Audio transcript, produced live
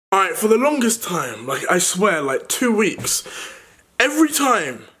Alright, for the longest time, like I swear, like 2 weeks, every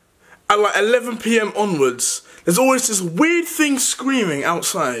time at like 11 PM onwards, there's always this weird thing screaming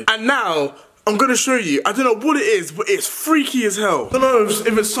outside. And now, I'm gonna show you. I don't know what it is, but it's freaky as hell. I don't know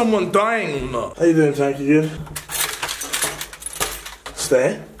if it's someone dying or not. How you doing, Tank? You good?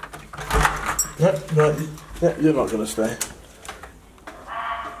 Stay. No, you're not gonna stay.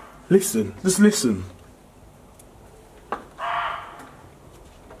 Listen, just listen.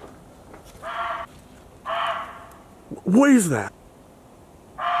 What is that?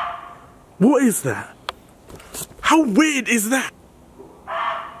 What is that? How weird is that?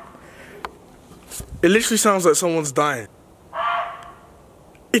 It literally sounds like someone's dying.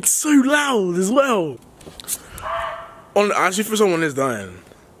 It's so loud as well. Actually, for someone is dying.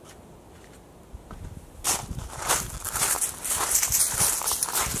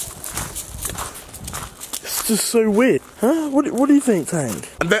 It's just so weird. Huh? What do you think, Tank?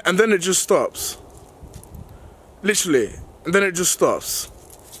 And then it just stops. Literally. And then it just stops.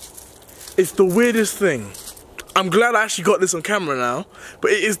 It's the weirdest thing. I'm glad I actually got this on camera now,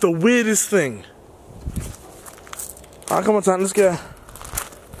 but it is the weirdest thing. Alright, come on, Tank, let's go.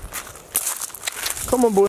 Come on, boy.